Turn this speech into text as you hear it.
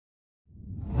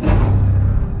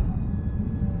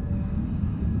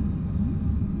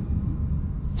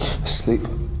I sleep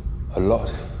a lot.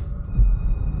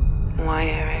 Why,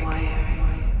 Eric?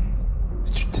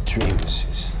 The dreams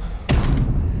is...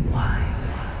 Why?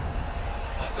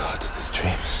 My God, the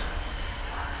dreams.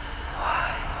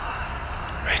 Why?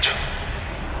 Rachel.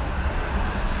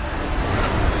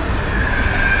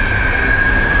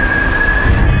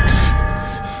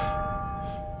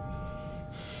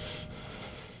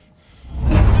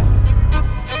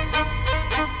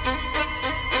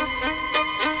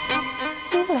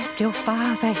 You left your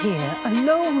father here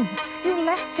alone. You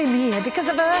left him here because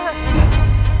of her.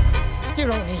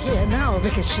 You're only here now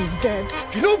because she's dead.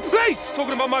 You've no place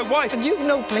talking about my wife. And you've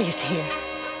no place here.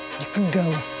 You can go.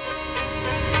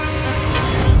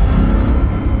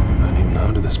 I don't even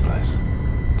know to this place.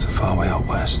 It's a far way out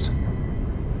west.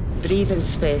 Breathing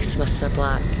space, Mr.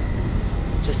 Black.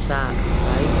 Just that,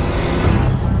 right?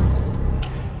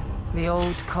 The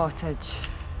old cottage.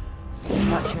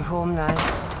 That's your home now.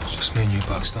 It's just me and you,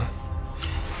 Baxter.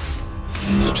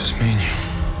 It's just me and you.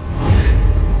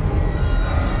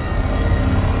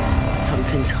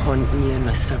 Something's haunting you,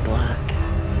 Mr. Black.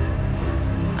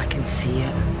 I can see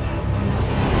it.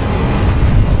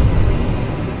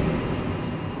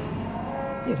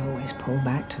 You'd always pull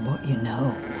back to what you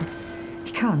know.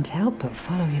 You can't help but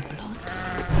follow your blood.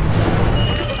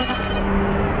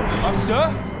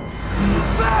 Baxter?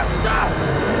 Baxter!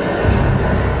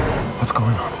 What's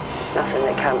going on? Nothing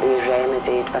that can't be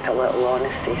remedied with a little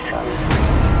honesty, son.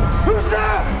 Who's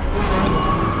there?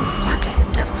 Hardly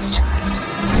the devil's child.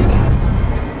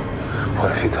 What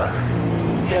have you done?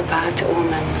 You're a bad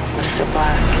omen, Mr.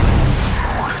 Black.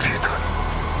 What have you done?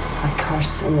 A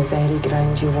curse in the very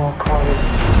ground you walk on.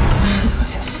 It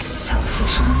was a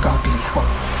selfish and godly hope.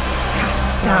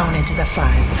 Cast down into the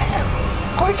fires of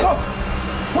hell. Wake up!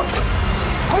 What?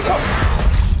 Wake up!